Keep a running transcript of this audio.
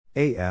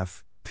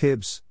AF,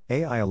 PIBBSS,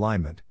 AI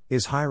Alignment,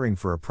 is hiring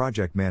for a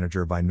project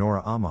manager by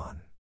Nora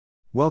Ammann.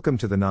 Welcome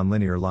to the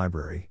Nonlinear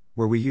Library,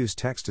 where we use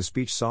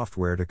text-to-speech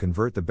software to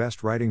convert the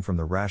best writing from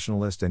the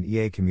rationalist and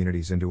EA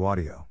communities into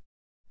audio.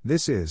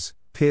 This is,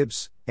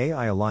 PIBBSS,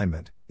 AI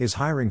Alignment, is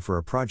hiring for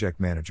a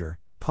project manager,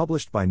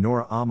 published by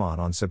Nora Ammann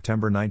on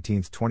September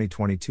 19,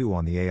 2022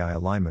 on the AI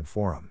Alignment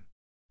Forum.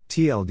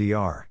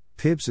 TLDR,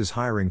 PIBBSS is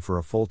hiring for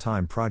a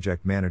full-time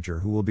project manager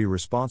who will be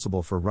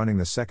responsible for running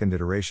the second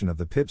iteration of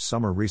the PIBBSS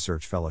Summer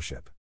Research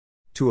Fellowship.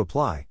 To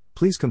apply,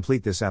 please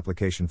complete this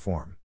application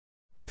form.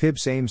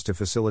 PIBBSS aims to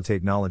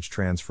facilitate knowledge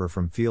transfer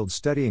from fields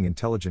studying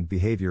intelligent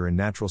behavior in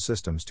natural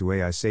systems to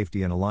AI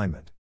safety and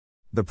alignment.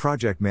 The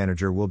project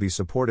manager will be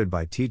supported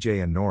by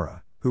TJ and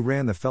Nora, who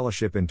ran the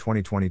fellowship in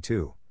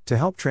 2022, to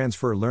help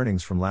transfer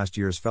learnings from last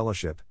year's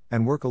fellowship,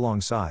 and work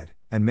alongside,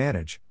 and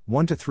manage,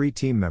 1 to 3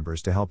 team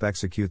members to help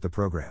execute the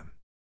program.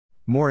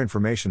 More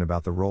information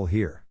about the role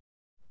here.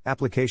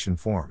 Application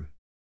form.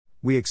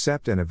 We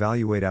accept and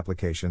evaluate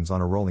applications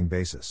on a rolling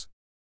basis.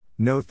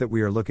 Note that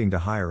we are looking to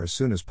hire as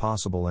soon as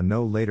possible and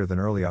no later than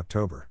early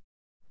October.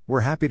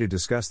 We're happy to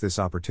discuss this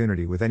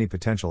opportunity with any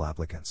potential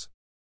applicants.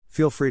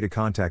 Feel free to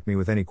contact me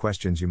with any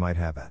questions you might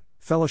have at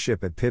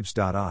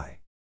fellowship@pibbss.ai.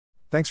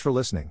 Thanks for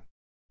listening.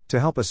 To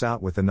help us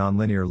out with the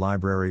Nonlinear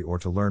Library or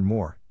to learn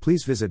more,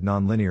 please visit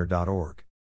nonlinear.org.